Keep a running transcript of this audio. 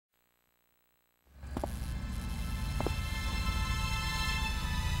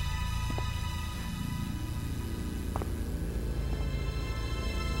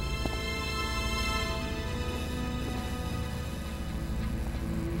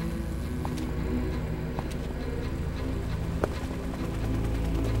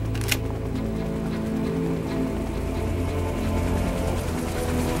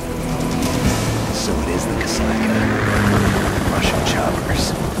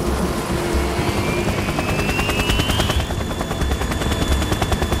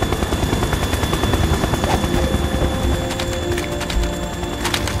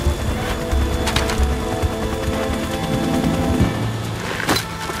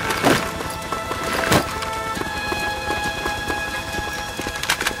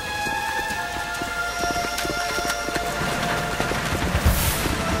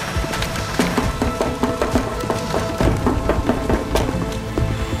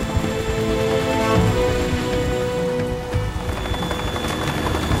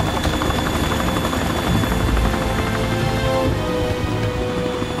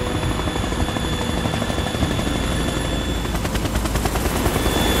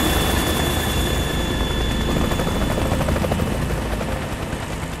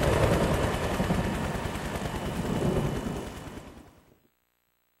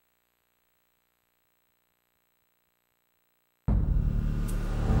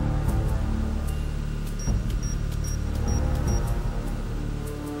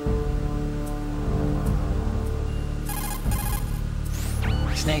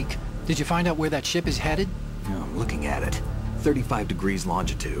Snake, did you find out where that ship is headed? I'm looking at it. 35 degrees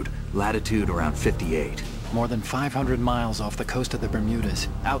longitude, latitude around 58. More than 500 miles off the coast of the Bermudas,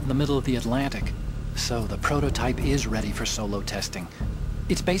 out in the middle of the Atlantic. So the prototype is ready for solo testing.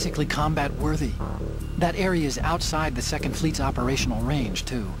 It's basically combat-worthy. That area is outside the Second Fleet's operational range,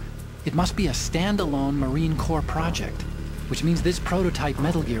 too. It must be a standalone Marine Corps project, which means this prototype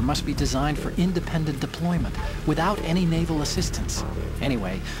Metal Gear must be designed for independent deployment, without any naval assistance.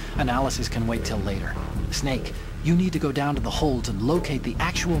 Anyway, analysis can wait till later. Snake, you need to go down to the holds and locate the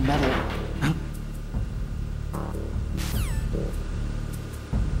actual metal...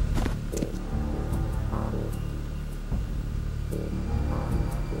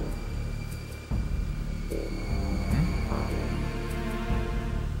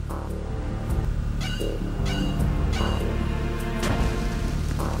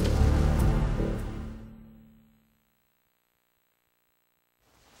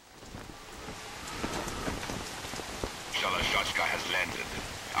 has landed.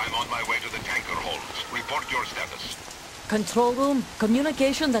 I'm on my way to the tanker holds. Report your status. Control room,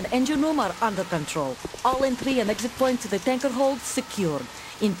 communications and engine room are under control. All entry and exit points to the tanker holds secured.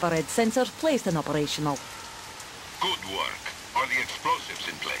 Infrared sensors placed and operational. Good work. Are the explosives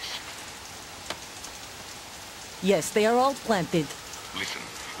in place? Yes, they are all planted. Listen,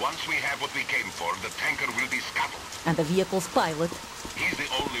 once we have what we came for, the tanker will be scuttled. And the vehicle's pilot? He's the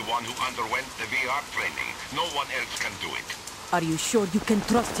only one who underwent the VR training. No one else can do it. Are you sure you can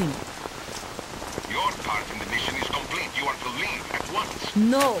trust him? Your part in the mission is complete. You are to leave at once.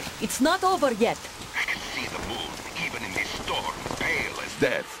 No, it's not over yet. I can see the moon, even in this storm, pale as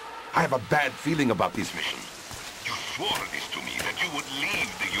death. I have a bad feeling about this mission. You swore this to me, that you would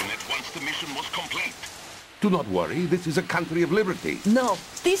leave the unit once the mission was complete. Do not worry, this is a country of liberty. No,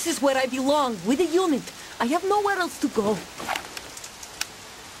 this is where I belong, with the unit. I have nowhere else to go.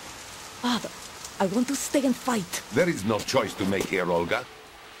 Father, I want to stay and fight. There is no choice to make here, Olga.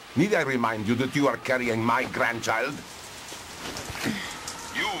 Need I remind you that you are carrying my grandchild?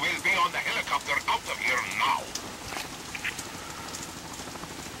 You will be on the helicopter out of here now.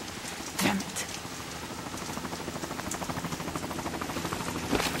 Damn it.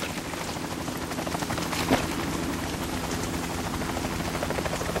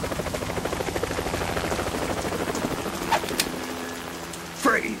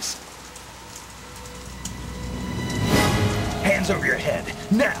 Freeze! Hands over your head,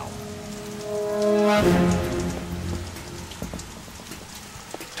 now!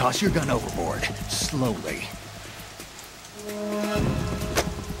 Toss your gun overboard, slowly.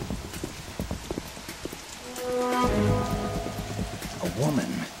 A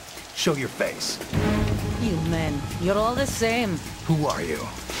woman. Show your face. You men, you're all the same. Who are you?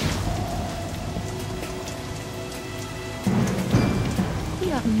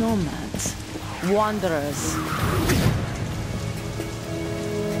 We are nomads. Wanderers.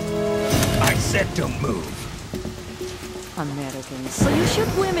 I said don't move. Americans. So you shoot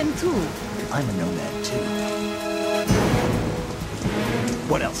women too? I'm a nomad too.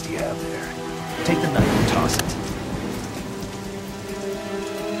 What else do you have there? Take the knife and toss it.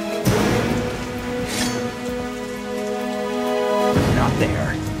 Not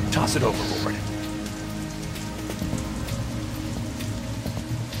there. Toss it overboard.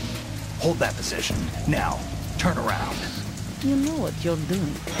 Hold that position. Now, turn around. You know what you're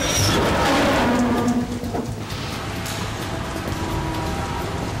doing.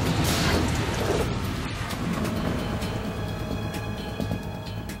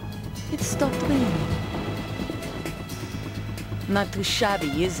 It stopped raining. Not too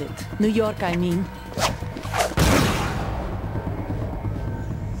shabby, is it? New York, I mean.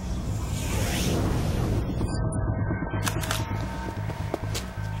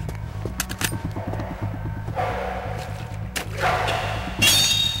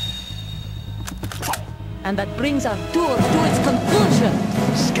 And that brings our tour to its conclusion.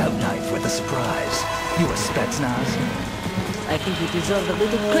 Scout knife with a surprise. You a Spetsnaz? I think you deserve a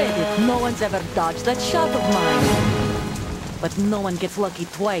little credit. No one's ever dodged that shot of mine. But no one gets lucky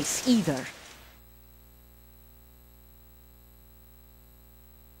twice, either.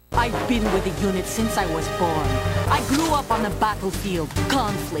 I've been with the unit since I was born. I grew up on the battlefield.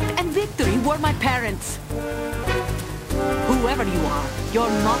 Conflict and victory were my parents. Whoever you are,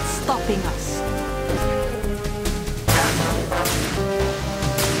 you're not stopping us.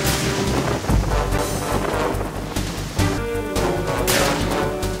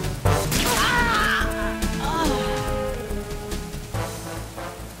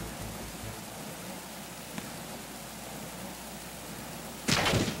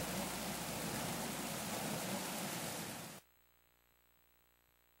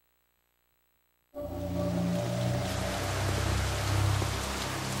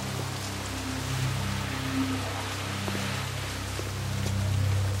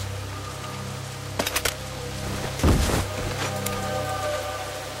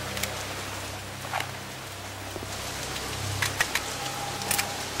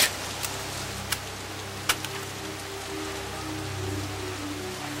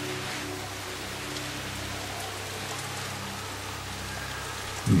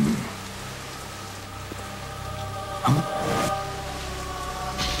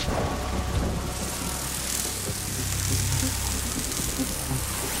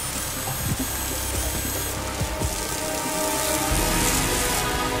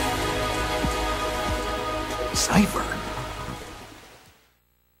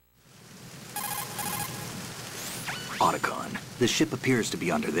 Otacon, the ship appears to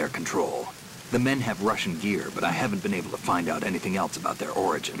be under their control. The men have Russian gear, but I haven't been able to find out anything else about their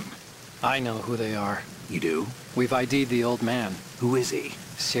origin. I know who they are. You do? We've ID'd the old man, Who is he?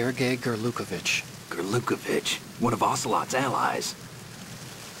 Sergei Gerlukovich. Gerlukovich, one of Ocelot's allies.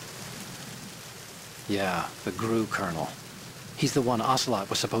 Yeah, the GRU colonel. He's the one Ocelot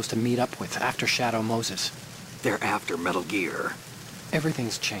was supposed to meet up with after Shadow Moses. They're after Metal Gear.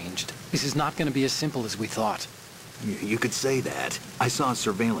 Everything's changed. This is not going to be as simple as we thought. You could say that. I saw a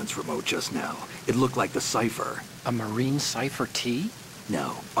surveillance remote just now. It looked like the Cypher. A Marine Cypher T?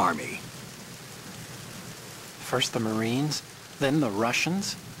 No, Army. First the Marines, then the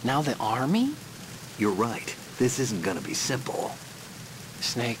Russians, now the Army? You're right. This isn't gonna be simple.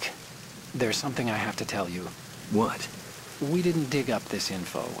 Snake, there's something I have to tell you. What? We didn't dig up this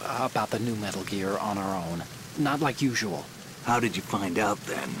info about the new Metal Gear on our own. Not like usual. How did you find out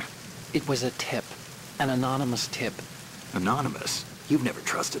then? It was a tip. An anonymous tip. Anonymous? You've never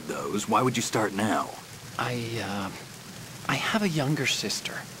trusted those. Why would you start now? I have a younger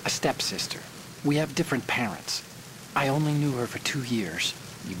sister, a stepsister. We have different parents. I only knew her for 2 years.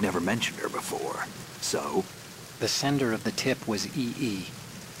 You've never mentioned her before. So? The sender of the tip was EE.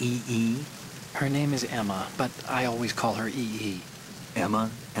 EE? Her name is Emma, but I always call her EE. Emma?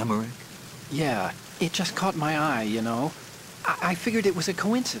 Emmerich? Yeah, it just caught my eye, you know. I figured it was a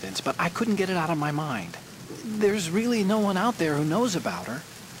coincidence, but I couldn't get it out of my mind. There's really no one out there who knows about her.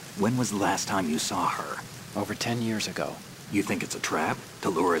 When was the last time you saw her? Over 10 years ago. You think it's a trap? To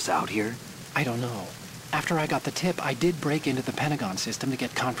lure us out here? I don't know. After I got the tip, I did break into the Pentagon system to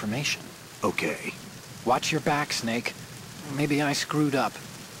get confirmation. Okay. Watch your back, Snake. Maybe I screwed up.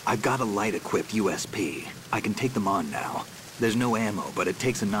 I've got a light-equipped USP. I can take them on now. There's no ammo, but it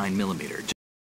takes a 9mm.